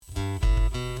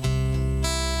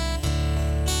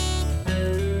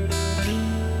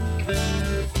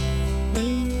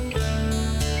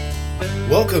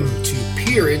Welcome to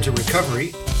Peer into Recovery,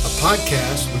 a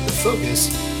podcast with the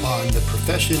focus on the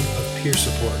profession of peer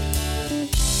support.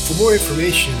 For more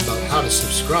information about how to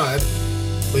subscribe,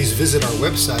 please visit our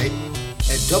website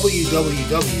at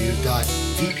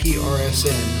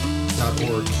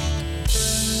www.vprsn.org.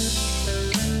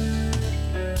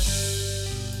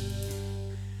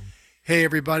 Hey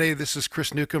everybody, this is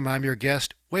Chris Newcomb. I'm your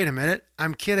guest. Wait a minute,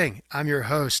 I'm kidding. I'm your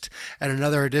host at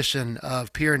another edition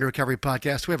of Peer into Recovery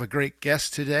podcast. We have a great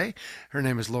guest today. Her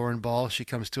name is Lauren Ball. She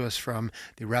comes to us from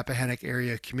the Rappahannock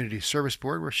Area Community Service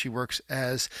Board, where she works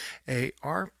as a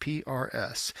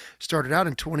RPRS. Started out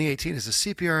in 2018 as a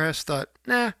CPRS, thought,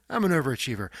 I'm an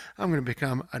overachiever. I'm going to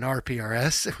become an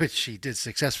RPRS, which she did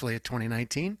successfully at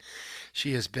 2019.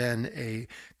 She has been a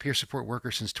peer support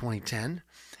worker since 2010.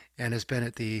 And has been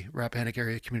at the Rappahannock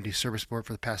Area Community Service Board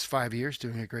for the past 5 years,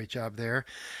 doing a great job there,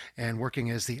 and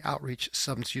working as the Outreach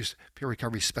Substance Use Peer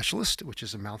Recovery Specialist, which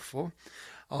is a mouthful.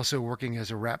 Also working as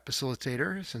a RAP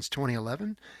facilitator since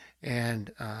 2011,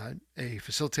 and a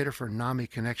facilitator for NAMI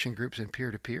connection groups and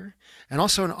peer-to-peer, and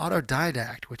also an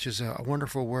autodidact, which is a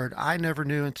wonderful word I never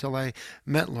knew until I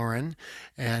met Lauren,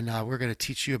 and we're going to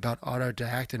teach you about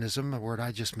autodidactism, a word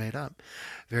I just made up,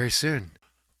 very soon.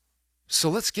 So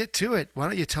let's get to it. Why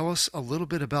don't you tell us a little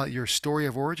bit about your story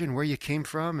of origin, where you came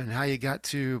from, and how you got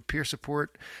to peer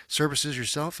support services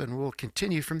yourself, and we'll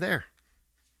continue from there.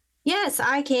 Yes,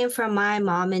 I came from my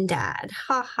mom and dad.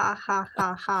 Ha, ha, ha,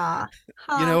 ha, ha.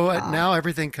 You know what? Now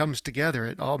everything comes together.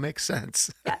 It all makes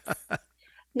sense. Yes.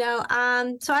 No,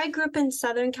 so I grew up in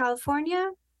Southern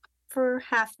California for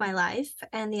half my life,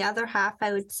 and the other half,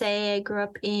 I would say I grew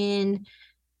up in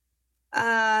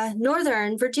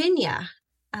Northern Virginia.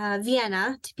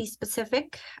 Vienna, to be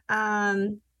specific. But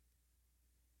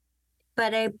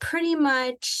I pretty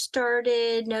much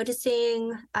started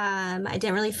noticing I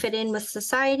didn't really fit in with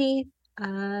society.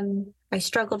 I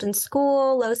struggled in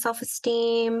school, low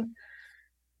self-esteem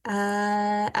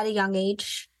at a young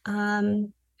age.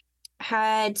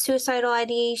 Had suicidal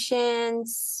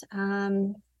ideations,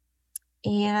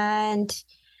 and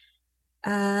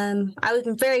I was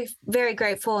very, very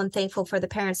grateful and thankful for the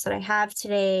parents that I have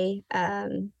today.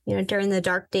 During the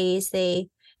dark days, they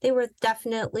were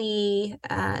definitely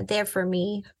there for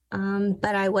me.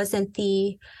 But I wasn't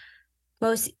the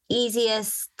most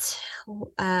easiest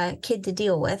kid to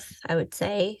deal with, I would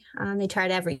say. They tried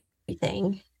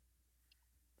everything.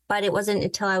 But it wasn't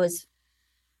until I was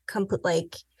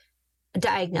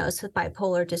diagnosed with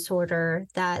bipolar disorder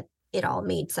that it all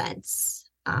made sense.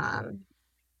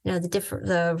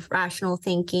 The rational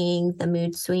thinking, the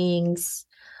mood swings,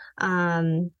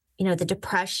 the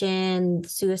depression,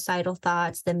 suicidal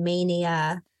thoughts, the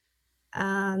mania.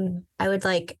 I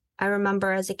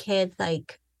remember as a kid, I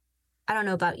don't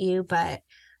know about you, but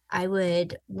I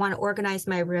would want to organize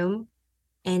my room.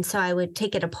 And so I would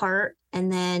take it apart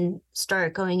and then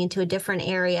start going into a different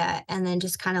area and then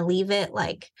just kind of leave it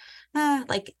I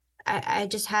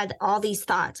just had all these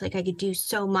thoughts, I could do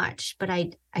so much, but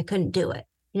I couldn't do it.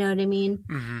 You know what I mean?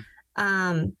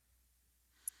 Mm-hmm.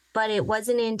 But it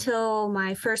wasn't until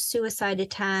my first suicide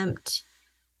attempt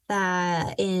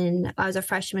I was a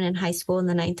freshman in high school in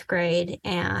the 9th grade.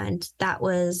 And that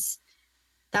was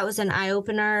an eye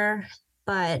opener,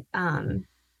 but, and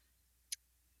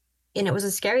it was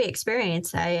a scary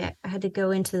experience. I had to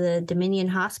go into the Dominion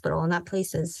Hospital, and that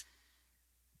place is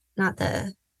not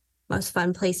the most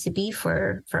fun place to be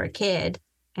for a kid.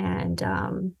 And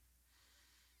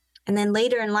then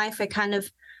later in life, I kind of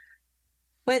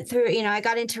went through, I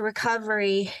got into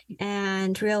recovery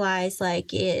and realized my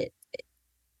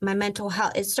mental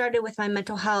health, it started with my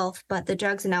mental health, but the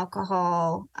drugs and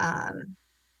alcohol,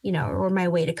 were my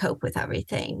way to cope with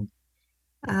everything.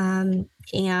 And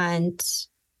then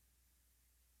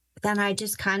I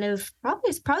just it's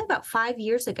probably about 5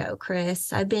 years ago,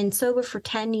 Chris. I've been sober for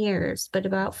 10 years, but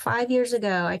about 5 years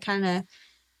ago, I kind of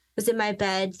was in my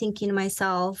bed thinking to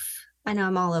myself, I know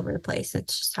I'm all over the place.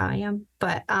 It's just how I am.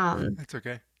 But that's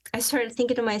okay. I started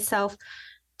thinking to myself,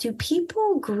 do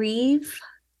people grieve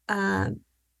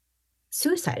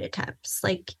suicide attempts?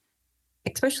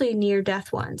 Especially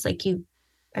near-death ones. I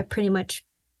pretty much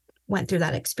went through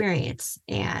that experience.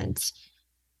 And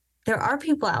there are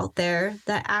people out there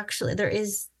that actually, there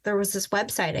was this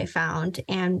website I found,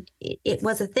 and it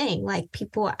was a thing.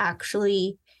 People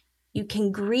actually, you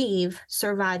can grieve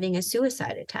surviving a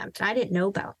suicide attempt. And I didn't know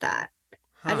about that.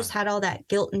 I just had all that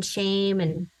guilt and shame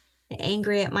and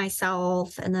angry at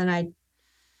myself. And then I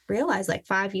realized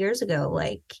 5 years ago,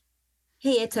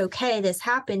 hey, it's okay. This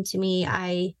happened to me.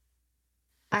 I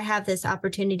have this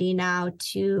opportunity now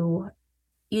to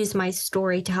use my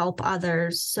story to help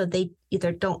others so they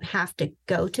either don't have to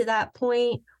go to that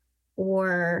point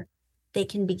or they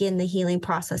can begin the healing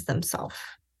process themselves.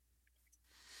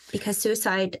 Because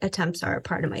suicide attempts are a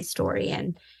part of my story.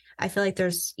 And I feel like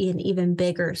there's an even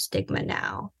bigger stigma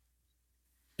now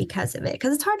because of it.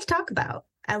 Because it's hard to talk about,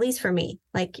 at least for me.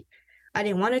 Like, I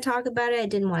didn't want to talk about it. I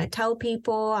didn't want to tell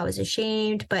people. I was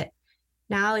ashamed. But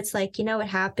now it's like, you know what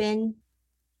happened?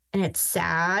 And it's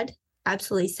sad,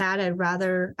 absolutely sad.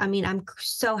 I'm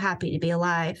so happy to be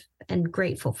alive and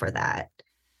grateful for that.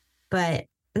 And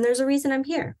there's a reason I'm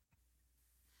here.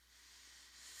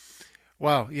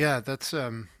 Wow, yeah, that's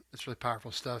really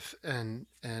powerful stuff. And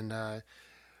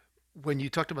when you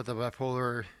talked about the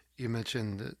bipolar, you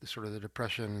mentioned the sort of the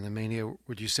depression and the mania.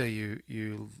 Would you say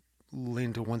you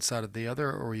lean to one side or the other,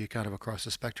 or are you kind of across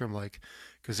the spectrum? Like,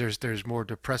 because there's more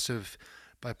depressive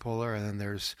bipolar, and then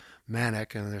there's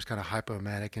manic, and then there's kind of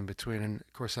hypomanic in between. And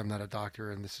of course, I'm not a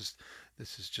doctor, and this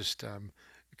is just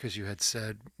because you had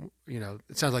said,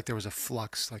 it sounds like there was a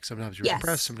flux. Like sometimes you were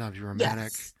depressed, Yes. sometimes you were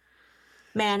manic. Yes.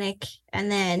 Manic and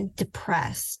then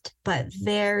depressed, but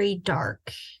very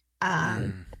dark. Um,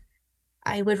 Mm.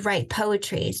 I would write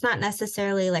poetry. It's not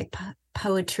necessarily like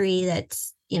poetry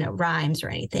that's, rhymes or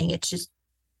anything. It's just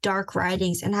dark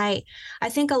writings. And I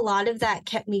think a lot of that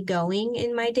kept me going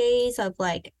in my days of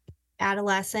like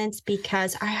adolescence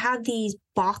because I had these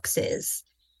boxes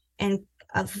and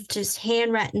of just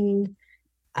handwritten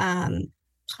um,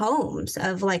 poems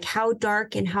of like how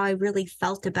dark and how I really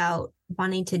felt about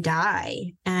wanting to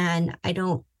die. And I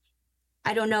don't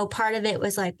know. Part of it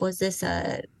was like,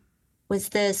 did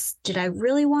I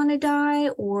really want to die,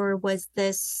 or was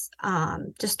this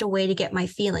just a way to get my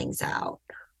feelings out?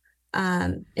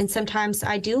 And sometimes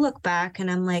I do look back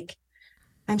and I'm like,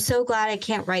 I'm so glad I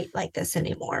can't write like this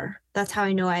anymore. That's how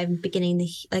I know I'm beginning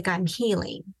like I'm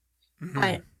healing. Hmm.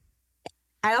 But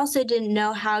I also didn't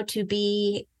know how to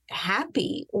be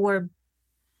happy or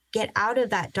get out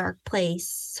of that dark place.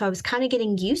 So I was kind of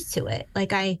getting used to it.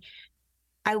 Like I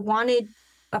wanted,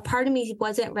 a part of me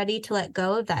wasn't ready to let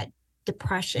go of that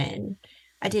depression.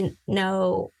 I didn't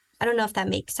know, I don't know if that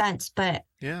makes sense, but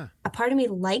Yeah, a part of me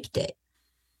liked it.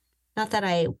 Not that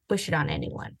I wish it on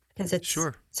anyone because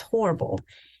sure. it's horrible,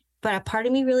 but a part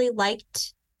of me really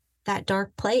liked that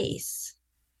dark place.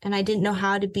 And I didn't know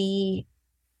how to be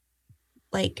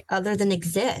like other than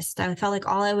exist. I felt like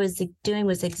all I was doing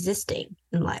was existing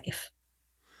in life.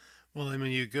 Well, I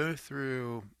mean, you go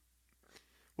through.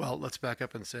 Well, let's back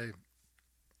up and say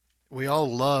we all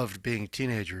loved being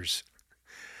teenagers.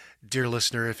 Dear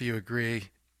listener, if you agree,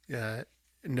 uh,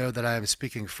 know that I am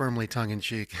speaking firmly tongue in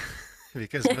cheek.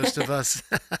 Because most of us,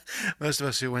 most of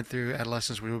us who went through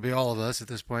adolescence, we would be all of us at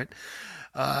this point.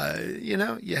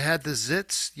 You had the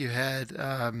zits, you had,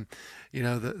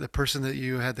 the person that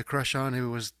you had the crush on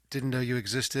who didn't know you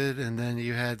existed, and then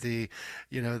you had the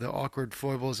awkward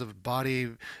foibles of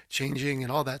body changing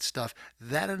and all that stuff.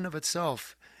 That in and of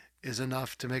itself is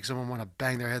enough to make someone want to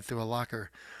bang their head through a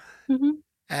locker. Mm-hmm.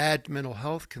 Add mental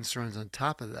health concerns on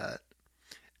top of that.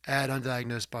 Add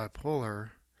undiagnosed bipolar,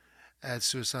 add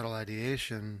suicidal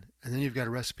ideation, and then you've got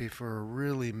a recipe for a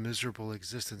really miserable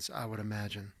existence, I would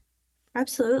imagine.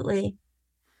 Absolutely.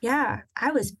 Yeah.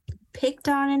 I was picked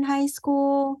on in high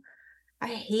school. I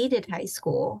hated high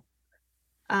school.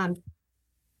 Um,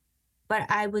 but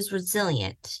I was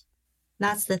resilient.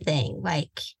 That's the thing.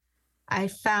 Like I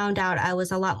found out I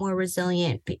was a lot more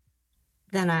resilient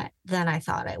than I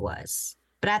thought I was.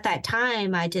 But at that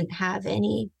time, I didn't have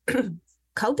any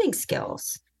coping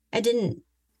skills. I didn't.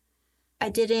 I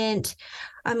didn't.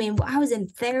 I mean, I was in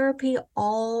therapy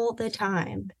all the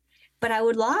time, but I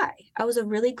would lie. I was a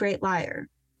really great liar.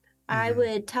 I Hmm.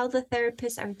 would tell the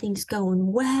therapist everything's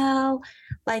going well,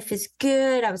 life is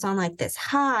good. I was on like this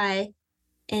high,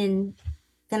 and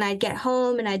then I'd get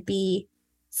home and I'd be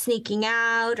sneaking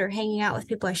out or hanging out with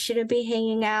people I shouldn't be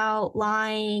hanging out,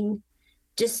 lying,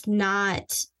 just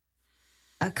not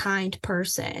a kind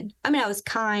person. I mean, I was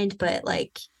kind, but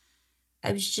like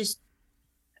I was just,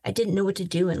 I didn't know what to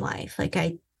do in life. Like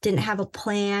I didn't have a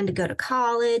plan to go to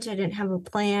college. I didn't have a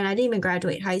plan. I didn't even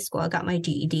graduate high school. I got my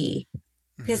GED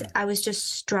because Hmm. I was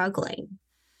just struggling.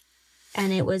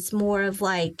 And it was more of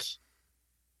like,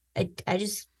 I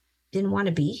just didn't want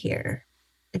to be here.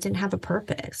 I didn't have a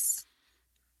purpose.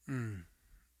 Mm.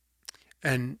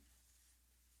 And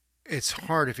it's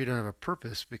hard if you don't have a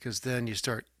purpose because then you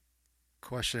start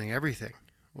questioning everything.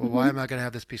 Well, why Hmm. am I going to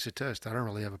have this piece of toast? I don't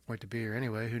really have a point to be here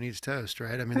anyway. Who needs toast,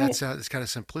 right? I mean, Right. it's kind of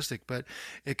simplistic, but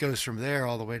it goes from there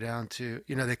all the way down to,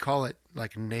 they call it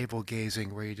like navel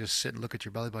gazing, where you just sit and look at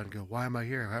your belly button and go, why am I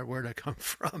here? Where did I come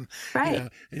from? Right. And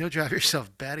you'll drive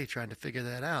yourself batty trying to figure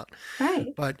that out.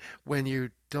 Right. But when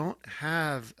you don't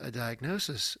have a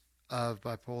diagnosis of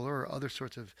bipolar or other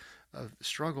sorts of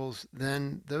struggles,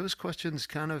 then those questions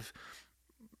kind of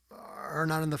are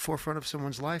not in the forefront of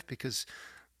someone's life because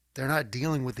they're not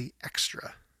dealing with the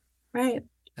extra. Right.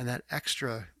 And that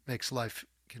extra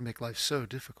can make life so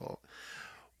difficult.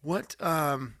 What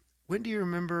when do you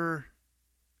remember,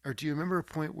 or do you remember a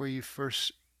point where you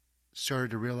first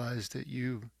started to realize that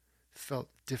you felt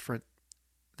different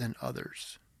than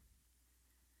others?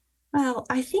 Well,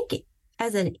 I think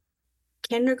as a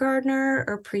kindergartner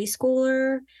or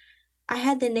preschooler, I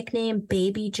had the nickname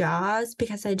Baby Jaws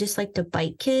because I just like to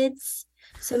bite kids.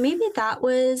 So maybe that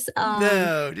was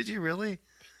No, did you really?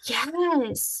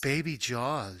 yes. Baby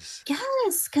Jaws.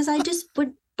 Yes, because I just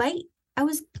would bite. I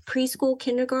was preschool,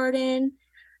 kindergarten.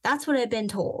 That's what I've been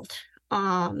told.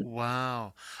 Um,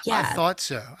 Wow. I yeah. thought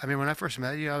so. I mean, when I first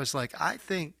met you, I was like, I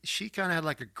think she kind of had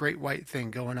like a great white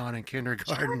thing going on in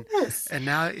kindergarten, Yes. and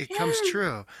now it comes Yes.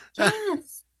 true.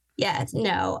 Yes. Yes.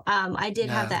 No, No. I did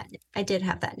have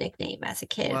that nickname as a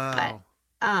kid, but Wow.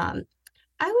 um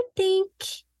I would think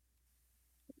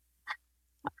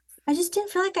I just didn't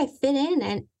feel like I fit in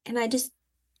and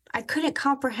I couldn't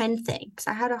comprehend things.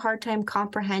 I had a hard time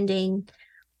comprehending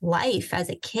life as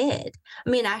a kid. I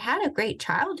mean, I had a great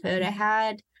childhood. I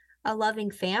had a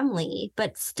loving family,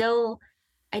 but still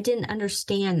I didn't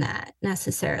understand that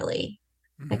necessarily.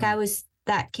 Like Hmm. I was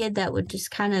that kid that would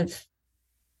just kind of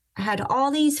I had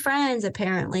all these friends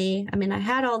apparently. I mean, I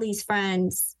had all these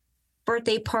friends,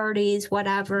 birthday parties,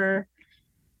 whatever,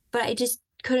 but I just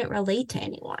couldn't relate to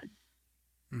anyone.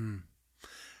 Mm.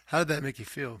 How did that make you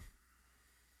feel?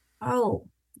 Oh,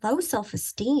 low self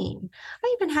esteem.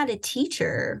 I even had a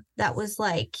teacher that was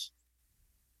like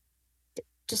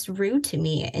just rude to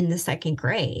me in the second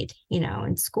grade,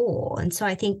 in school. And so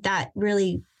I think that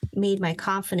really made my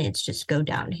confidence just go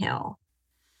downhill.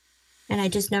 And I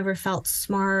just never felt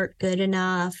smart, good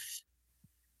enough.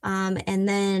 And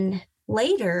then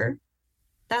later,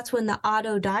 that's when the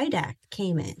autodidact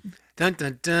came in. Dun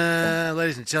dun dun,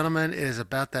 ladies and gentlemen, it is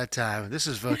about that time. This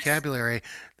is vocabulary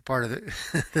part of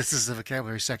the. This is the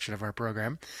vocabulary section of our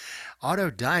program.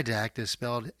 Autodidact is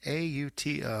spelled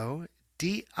Autodidact.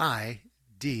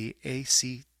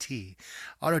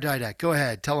 Autodidact. Go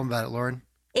ahead. Tell them about it, Lauren.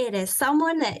 It is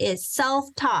someone that is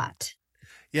self taught.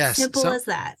 Yes, Simple as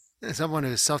that. someone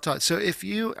who is self-taught. So if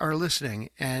you are listening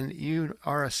and you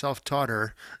are a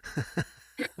self-taughter,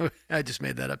 I just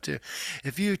made that up too.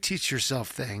 If you teach yourself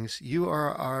things, you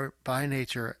are by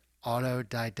nature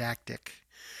autodidactic.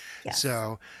 Yes.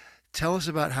 So tell us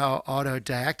about how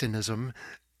autodidactinism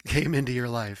came into your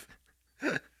life.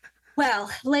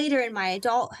 Well, later in my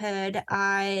adulthood,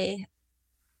 I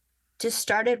just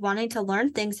started wanting to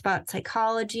learn things about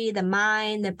psychology, the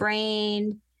mind, the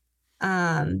brain.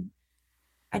 Um,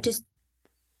 I just,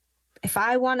 if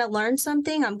I want to learn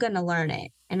something, I'm going to learn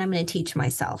it and I'm going to teach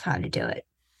myself how to do it.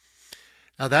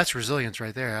 Now that's resilience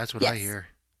right there. That's what I Yes. hear.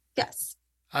 Yes.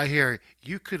 I hear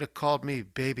you could have called me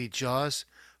Baby Jaws,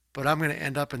 but I'm going to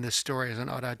end up in this story as an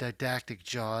autodidactic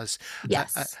Jaws,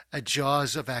 Yes. a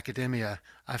Jaws of academia.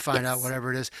 I find out Yes.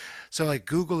 whatever it is. So, like,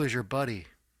 Google is your buddy.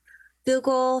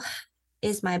 Google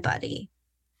is my buddy,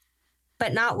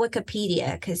 but not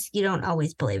Wikipedia because you don't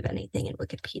always believe anything in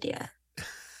Wikipedia.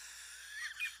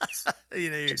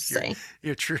 You know, Just saying.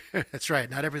 you're true. That's right.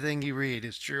 Not everything you read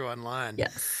is true online.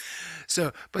 Yes.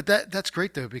 So, but that's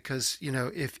great though, because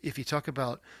if you talk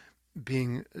about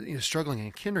being struggling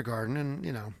in kindergarten,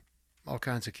 and all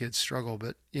kinds of kids struggle,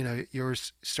 but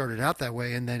yours started out that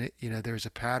way, and then there's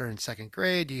a pattern in second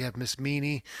grade. You have Miss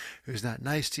Meany, who's not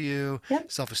nice to you.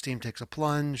 Yep. Self-esteem takes a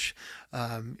plunge,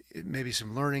 maybe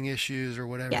some learning issues or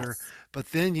whatever. Yes. But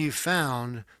then you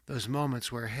found those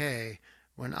moments where, hey,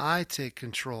 when I take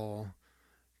control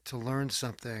to learn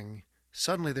something,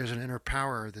 suddenly there's an inner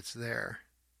power that's there.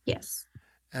 Yes.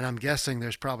 And I'm guessing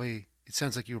it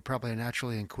sounds like you were probably a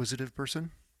naturally inquisitive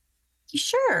person.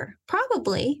 Sure.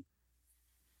 Probably.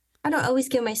 I don't always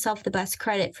give myself the best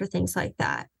credit for things like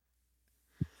that.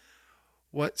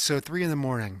 So 3 in the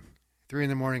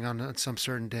morning on some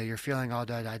certain day, you're feeling all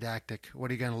didactic.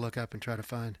 What are you going to look up and try to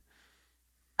find?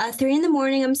 3 in the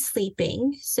morning, I'm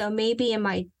sleeping. So maybe in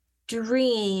my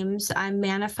dreams, I'm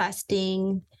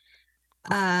manifesting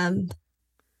um,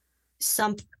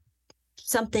 some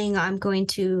something I'm going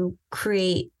to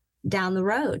create down the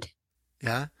road.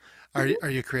 Yeah. Are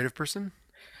Mhm. you a creative person?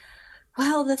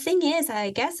 Well, the thing is,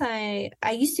 I guess I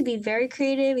used to be very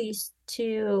creative. I used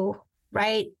to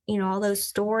write, all those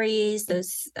stories,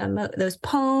 those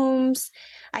poems.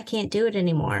 I can't do it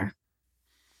anymore.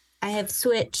 I have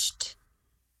switched.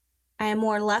 I am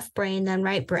more left brain than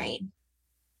right brain.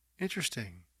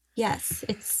 Interesting. Yes,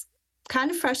 it's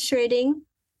kind of frustrating.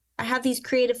 I have these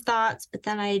creative thoughts, but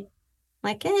then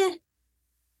like, I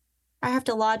have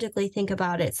to logically think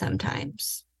about it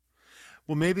sometimes.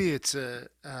 Well, maybe it's as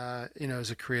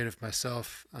a creative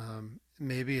myself,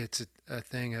 maybe it's a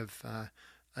thing of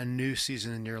a new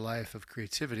season in your life of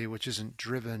creativity, which isn't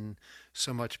driven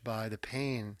so much by the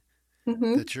pain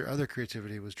Hmm. that your other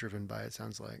creativity was driven by, it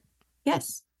sounds like.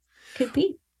 Yes, could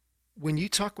be. When you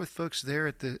talk with folks there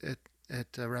at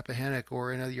Rappahannock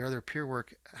or in your other peer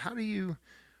work, what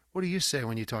do you say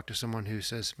when you talk to someone who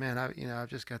says, "Man, I've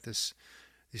just got these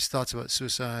thoughts about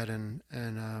suicide and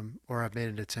or I've made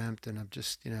an attempt and I'm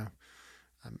just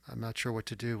I'm not sure what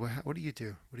to do." What do you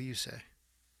do? What do you say?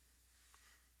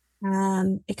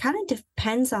 It kind of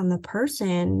depends on the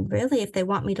person, really. If they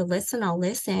want me to listen, I'll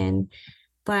listen.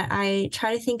 But I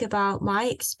try to think about my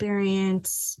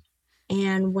experience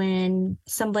and when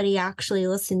somebody actually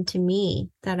listened to me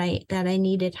that I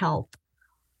needed help.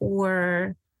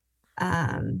 Or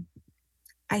um,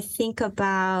 I think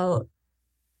about,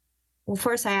 well,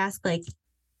 first I ask, like,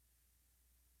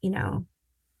 you know,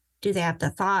 do they have the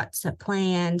thoughts, the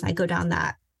plans? I go down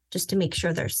that just to make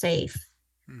sure they're safe.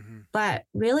 Hmm. But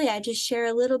really, I just share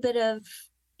a little bit of,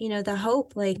 the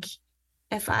hope. Like,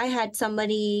 if I had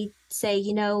somebody say,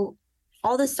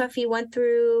 all the stuff you went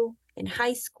through in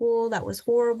high school that was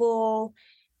horrible,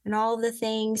 and all the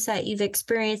things that you've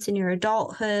experienced in your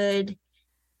adulthood,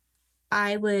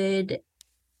 I would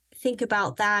think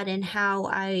about that and how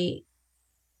I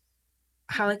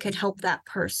could help that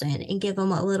person and give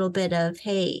them a little bit of,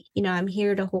 hey, I'm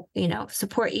here to,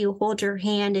 support you, hold your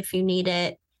hand if you need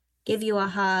it, give you a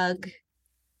hug,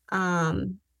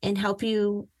 and help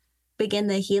you begin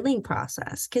the healing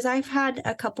process. Because I've had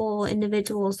a couple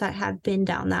individuals that have been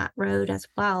down that road as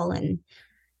well, and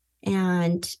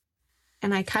and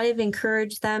I kind of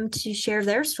encourage them to share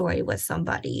their story with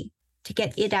somebody to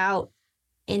get it out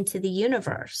into the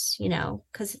universe,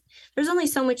 because there's only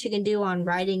so much you can do on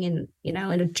writing and,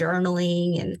 and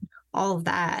journaling and all of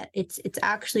that. It's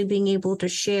actually being able to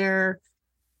share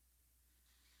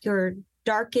your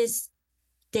darkest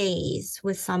days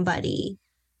with somebody.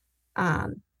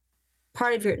 Um,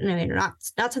 Part of your, not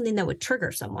something that would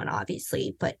trigger someone,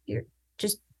 obviously, but you're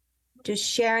just just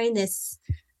sharing this.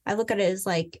 I look at it as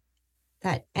like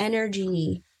that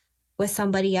energy with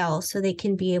somebody else so they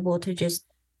can be able to just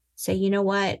say, you know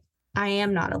what, I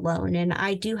am not alone. And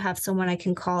I do have someone I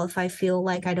can call if I feel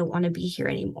like I don't want to be here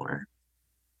anymore.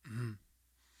 Hmm.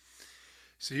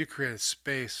 So you create a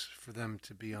space for them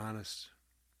to be honest.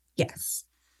 Yes.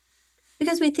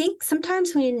 Because we think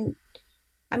sometimes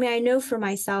I know for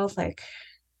myself, like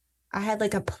I had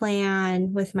like a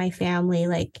plan with my family.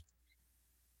 Like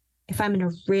if I'm in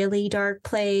a really dark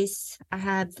place, I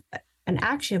have an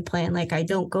action plan. Like I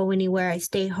don't go anywhere, I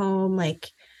stay home.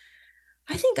 Like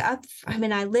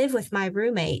I live with my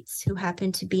roommates who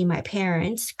happen to be my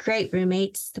parents, great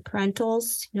roommates, the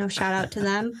parentals, shout out to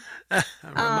them. Mom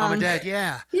and Um, dad,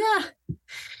 yeah. yeah,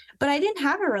 but I didn't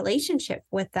have a relationship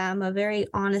with them, a very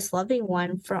honest, loving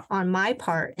one on my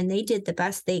part. And they did the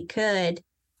best they could.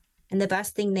 And the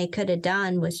best thing they could have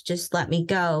done was just let me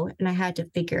go. And I had to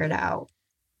figure it out,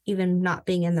 even not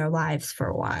being in their lives for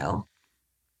a while.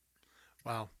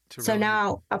 Wow, to So really.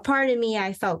 now a part of me,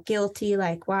 I felt guilty,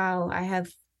 like, wow,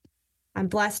 I'm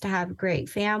blessed to have a great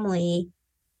family.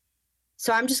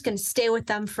 So I'm just going to stay with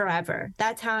them forever.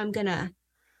 That's how I'm going to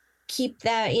keep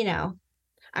that,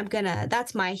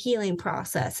 that's my healing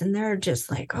process. And they're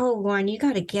just like, oh, Lauren, you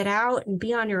got to get out and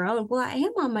be on your own. Well, I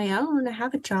am on my own. I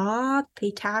have a job,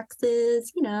 pay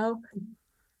taxes,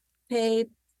 pay,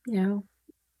 you know,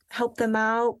 help them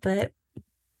out. But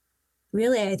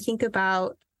really, I think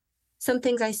about some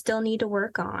things I still need to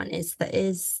work on is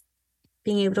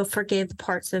being able to forgive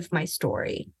parts of my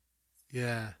story.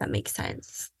 Yeah. That makes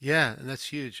sense. Yeah, and that's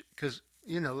huge because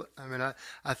I mean,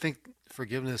 I think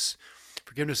forgiveness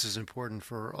is important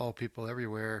for all people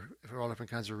everywhere for all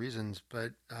different kinds of reasons.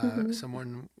 But Mm-hmm.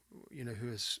 someone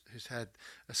who's had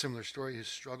a similar story, who's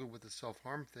struggled with the self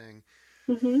harm thing,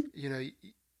 Mm-hmm. you know,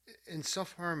 in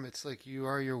self harm, it's like you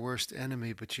are your worst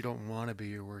enemy, but you don't want to be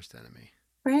your worst enemy.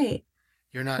 Right.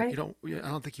 You're not. You Right. don't. I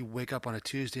don't think you wake up on a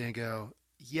Tuesday and go,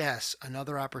 "Yes,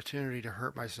 another opportunity to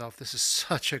hurt myself. This is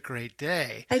such a great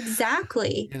day."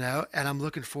 Exactly. And I'm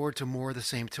looking forward to more of the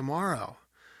same tomorrow.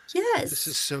 This is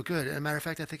Yes. so good. As a matter of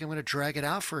fact, I think I'm going to drag it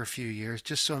out for a few years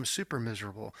just so I'm super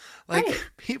miserable. Like, Right.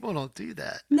 people don't do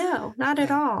that. No, not at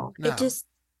Yeah. all. It No. just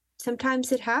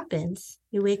sometimes it happens.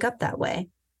 You wake up that way.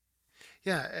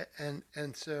 Yeah.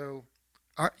 And so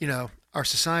our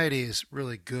society is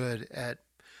really good at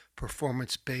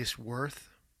performance-based worth.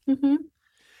 Hmm.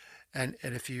 And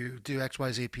if you do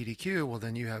XYZ PDQ, well,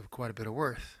 then you have quite a bit of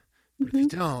worth. But if you Hmm.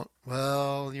 don't,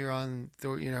 well, you're on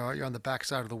the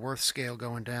backside of the worth scale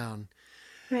going down.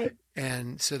 Right.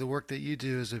 And so the work that you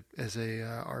do as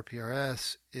a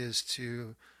RPRS is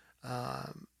to,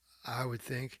 um, I would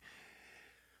think,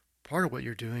 part of what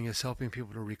you're doing is helping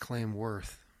people to reclaim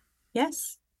worth.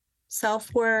 Yes.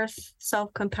 Self-worth,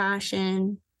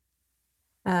 self-compassion,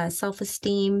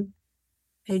 self-esteem.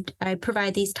 I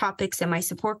provide these topics in my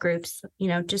support groups,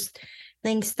 just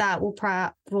things that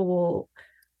will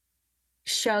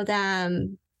show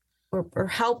them or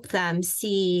help them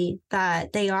see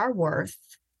that they are worth,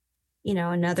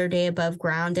 another day above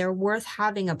ground. They're worth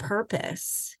having a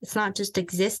purpose. It's not just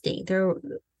existing. They're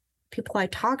people I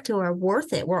talk to are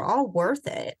worth it. We're all worth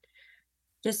it.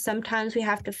 Just sometimes we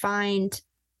have to find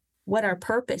what our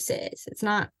purpose is. It's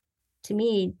not, to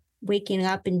me, waking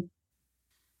up and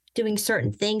doing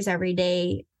certain things every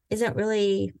day isn't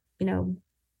really,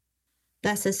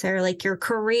 necessarily like your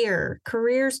career.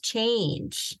 Careers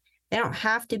change. They don't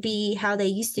have to be how they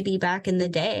used to be back in the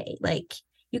day. Like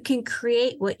you can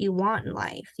create what you want in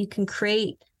life. You can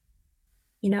create,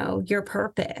 your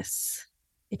purpose.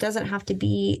 It doesn't have to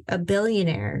be a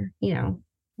billionaire,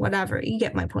 whatever. You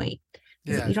get my point.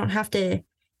 Yeah. You don't have to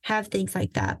have things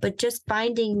like that, but just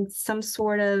finding some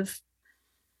sort of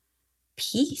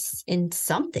peace in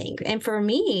something. And for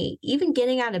me, even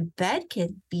getting out of bed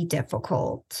can be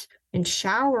difficult and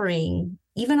showering,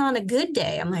 even on a good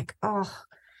day. I'm like, oh,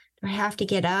 I have to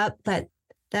get up. But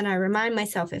then I remind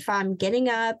myself if I'm getting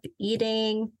up,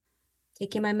 eating,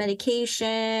 taking my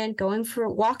medication, going for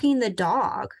walking the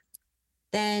dog,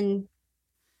 then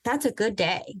that's a good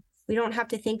day. We don't have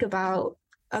to think about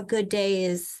a good day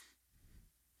is,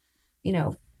 you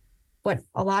know, what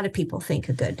a lot of people think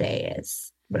a good day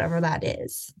is, whatever that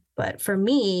is. But for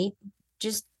me,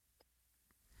 just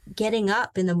getting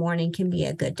up in the morning can be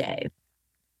a good day,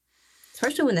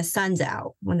 especially when the sun's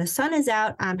out. When the sun is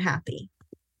out, I'm happy.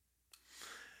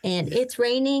 And Yeah. it's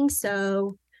raining,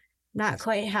 so not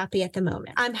quite happy at the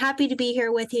moment. I'm happy to be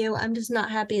here with you. I'm just not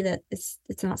happy that it's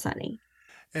not sunny.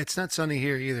 It's not sunny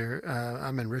here either.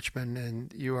 I'm in Richmond,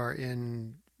 and you are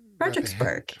in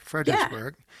Fredericksburg. Yeah.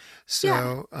 Fredericksburg. Yeah.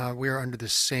 So we are under the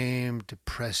same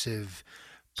depressive,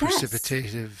 Yes.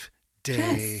 precipitative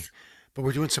day. Yes. But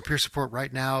we're doing some peer support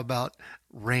right now about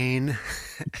rain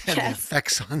and the Yes.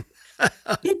 effects on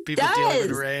It people dealing with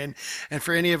does. rain. And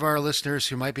for any of our listeners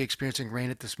who might be experiencing rain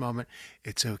at this moment,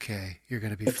 it's okay. You're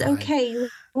going to be It's fine. okay. You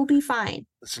will be fine.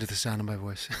 Listen to the sound of my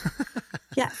voice.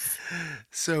 Yes.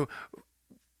 So,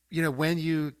 when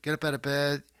you get up out of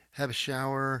bed, have a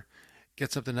shower,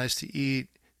 get something nice to eat,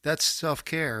 that's self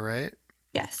care, right?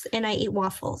 Yes. And I eat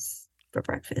waffles for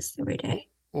breakfast every day.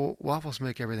 Well, waffles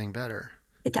make everything better.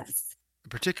 It does.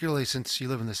 Particularly since you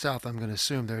live in the South, I'm going to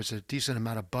assume there's a decent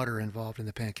amount of butter involved in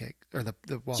the pancake or the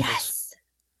waffles. Yes.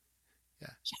 Yeah.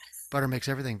 Yes. Butter makes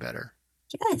everything better.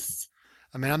 Yes.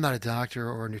 I mean, I'm not a doctor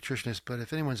or a nutritionist, but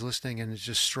if anyone's listening and is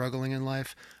just struggling in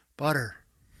life, butter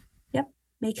Yep.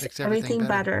 Makes makes everything everything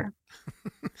better.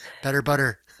 better. Better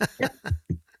butter. Yep.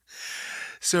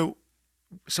 So,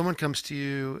 someone comes to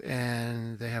you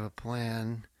and they have a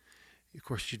plan. Of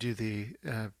course, you do the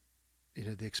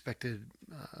expected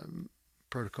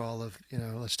protocol of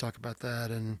let's talk about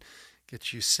that and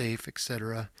get you safe,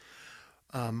 etc.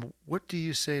 What do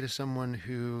you say to someone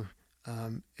who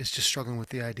is just struggling with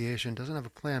the ideation, doesn't have a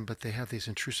plan, but they have these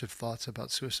intrusive thoughts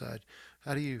about suicide?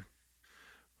 How do you,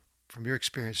 from your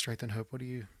experience, strength and hope, what do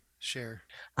you share?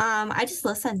 I just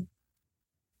listen.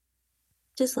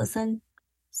 Just listen.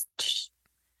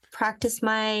 Practice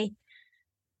my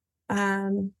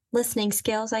listening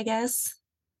skills, I guess.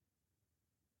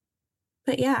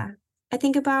 But yeah, I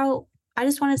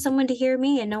just wanted someone to hear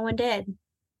me and no one did.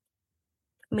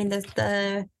 I mean,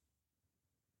 the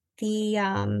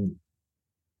um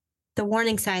the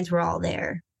warning signs were all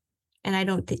there. And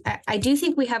I do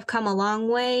think we have come a long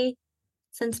way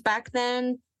since back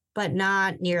then, but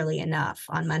not nearly enough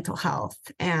on mental health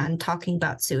and talking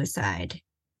about suicide.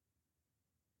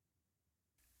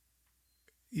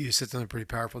 You said something pretty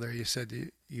powerful there. You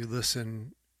said you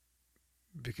listen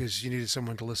because you needed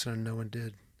someone to listen and no one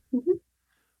did. Mhm.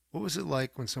 What was it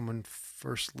like when someone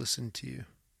first listened to you?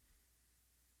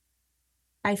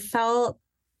 I felt,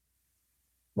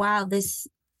 wow, this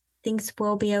things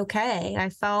will be okay. I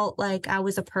felt like I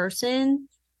was a person,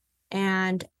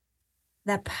 and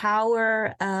the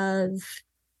power of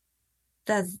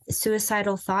the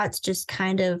suicidal thoughts just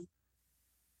kind of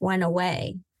went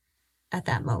away at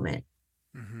that moment.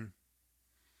 Mm-hmm.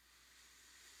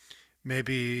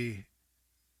 Maybe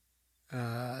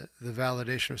the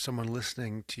validation of someone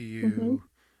listening to Mm-hmm. you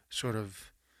sort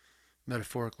of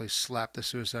metaphorically slapped the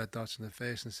suicide thoughts in the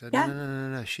face and said, no, Yeah. no, no, no,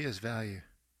 no, she has value.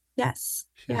 Yes.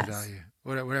 She has Yes. value.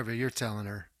 Whatever you're telling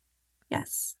her,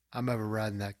 Yes. I'm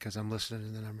overriding that because I'm listening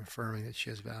and then I'm affirming that she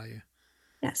has value.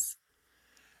 Yes.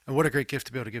 And what a great gift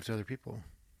to be able to give to other people.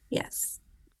 Yes.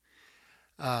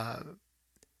 Uh,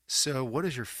 so, what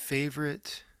is your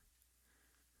favorite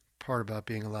part about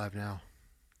being alive now?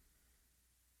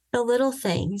 The little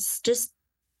things, just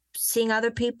seeing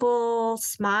other people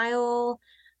smile,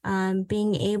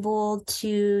 being able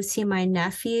to see my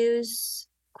nephews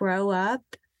grow up,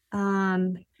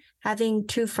 um, having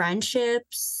true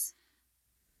friendships,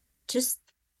 just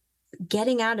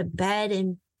getting out of bed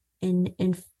and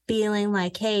feeling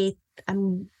like, hey,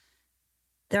 I'm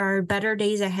there are better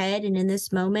days ahead, and in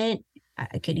this moment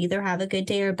I could either have a good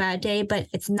day or a bad day, but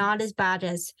it's not as bad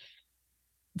as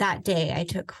that day I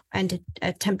took and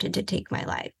attempted to take my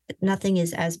life. Nothing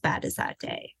is as bad as that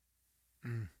day.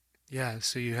 Mm. Yeah,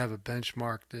 so you have a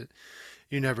benchmark that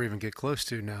you never even get close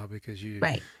to now because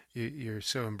Right. you're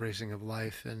so embracing of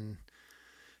life and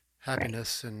Right.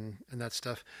 happiness and that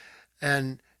stuff.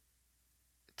 And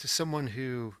to someone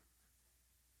who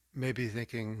may be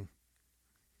thinking,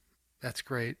 that's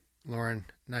great, Lauren,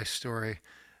 nice story,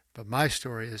 but my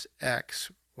story is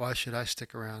X. Why should I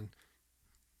stick around?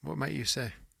 What might you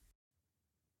say?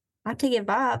 Not to give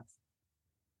up.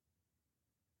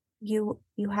 You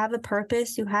have a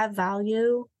purpose, you have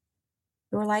value.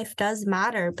 Your life does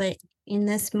matter, but in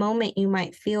this moment you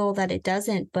might feel that it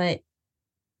doesn't, but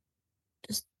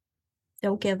just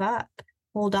don't give up.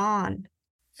 Hold on.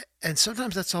 And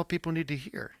sometimes that's all people need to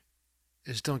hear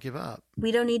is don't give up.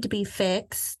 We don't need to be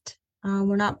fixed.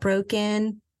 We're not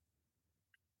broken.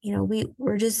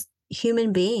 We're just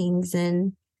human beings,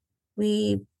 and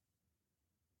we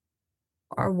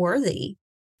are worthy.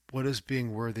 What does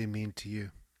being worthy mean to you?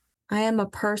 I am a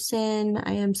person.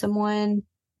 I am someone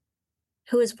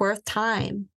who is worth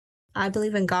time. I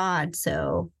believe in God,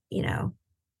 so,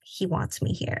 he wants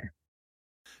me here.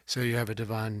 So you have a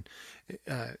divine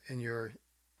in in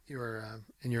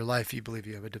your life. You believe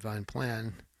you have a divine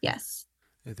plan. Yes.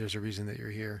 That there's a reason that you're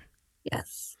here.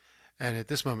 Yes. And at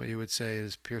this moment, you would say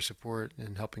is peer support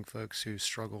and helping folks who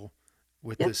struggle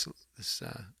with Yep. this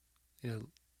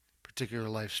particular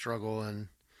life struggle. And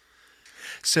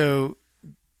so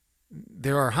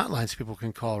there are hotlines people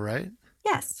can call, right?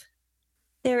 Yes.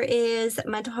 There is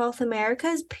Mental Health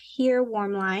America's Peer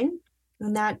Warm Line,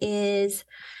 and that is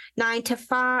 9 to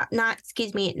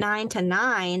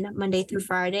 9, Monday through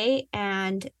Friday,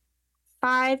 and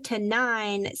 5 to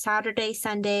 9, Saturday,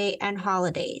 Sunday, and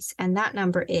holidays. And that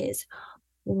number is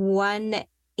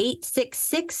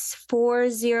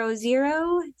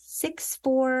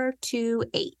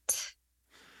 1-866-400-6428.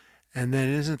 And then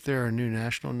isn't there a new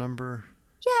national number?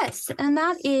 Yes, and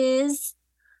that is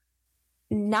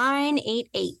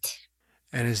 988.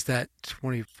 And is that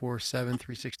 24/7,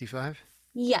 365?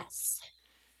 Yes.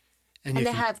 And And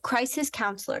they have crisis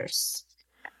counselors.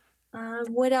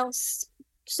 What else?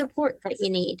 Support that you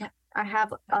need. I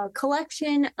have a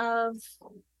collection of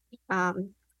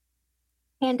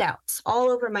handouts all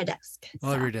over my desk.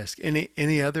 all over your desk.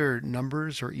 Any other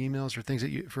numbers or emails or things that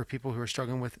you for people who are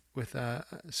struggling with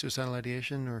suicidal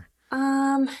ideation or?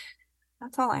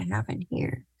 That's all I have in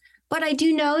here. But I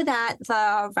do know that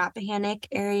the Rappahannock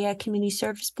Area Community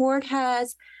Service Board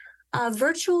has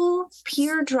virtual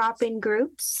peer drop-in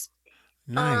groups.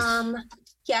 Nice.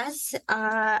 Yes,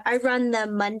 I run the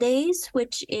Mondays,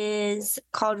 which is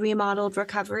called Remodeled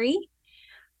Recovery.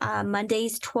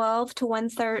 Mondays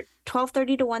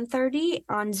 12:30 to 1:30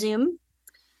 on Zoom.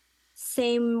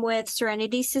 Same with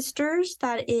Serenity Sisters.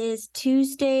 That is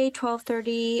Tuesday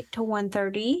 12:30 to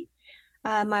 1:30.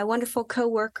 My wonderful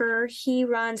coworker, he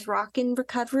runs Rockin'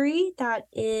 Recovery. That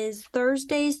is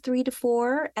Thursdays 3 to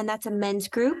 4, and that's a men's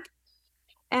group.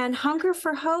 And Hunger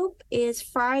for Hope is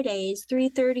Fridays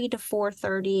 3:30 to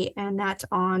 4:30, and that's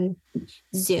on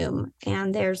Zoom.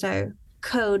 And there's a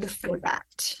code for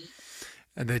that.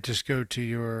 And they just go to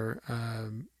your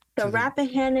the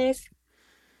Rappahannock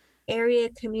Area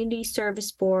Community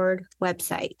Service Board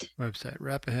website.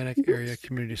 Rappahannock Area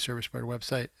Community Service Board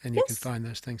website, and you can find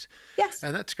those things. Yes.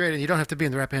 And that's great. And you don't have to be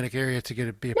in the Rappahannock area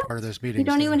to be a part of those meetings. You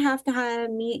don't even have to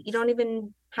you don't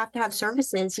even have to have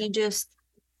services. You just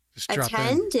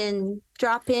attend and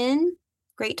drop in,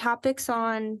 great topics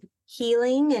on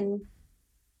healing and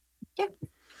yeah.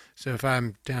 So if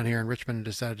I'm down here in Richmond and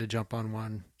decided to jump on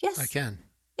one, Yes. I can.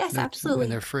 Yes, No, absolutely.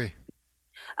 and they're free.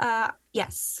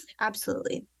 Yes,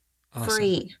 absolutely. Awesome.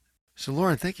 Free. So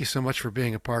Lauren, thank you so much for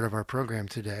being a part of our program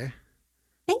today.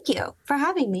 Thank you for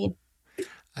having me.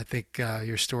 I think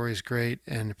your story is great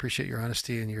and appreciate your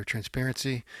honesty and your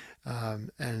transparency.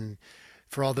 And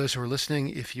for all those who are listening,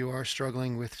 if you are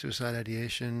struggling with suicide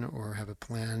ideation or have a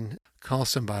plan, call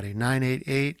somebody.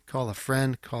 988, call a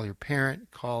friend, call your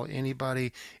parent, call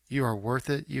anybody. You are worth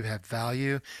it. You have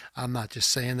value. I'm not just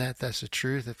saying that. That's the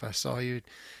truth. If I saw you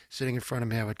sitting in front of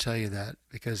me, I would tell you that,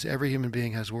 because every human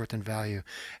being has worth and value.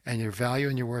 And your value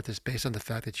and your worth is based on the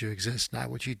fact that you exist, not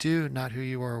what you do, not who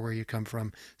you are or where you come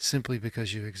from, simply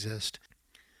because you exist.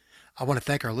 I want to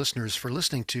thank our listeners for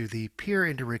listening to the Peer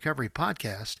into Recovery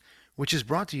podcast, which is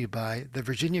brought to you by the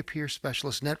Virginia Peer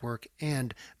Specialist Network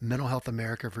and Mental Health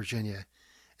America Virginia.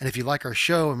 And if you like our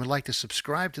show and would like to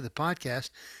subscribe to the podcast,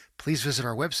 please visit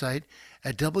our website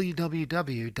at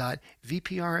www.vprsn.org.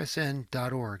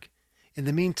 In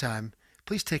the meantime,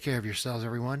 please take care of yourselves,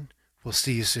 everyone. We'll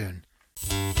see you soon.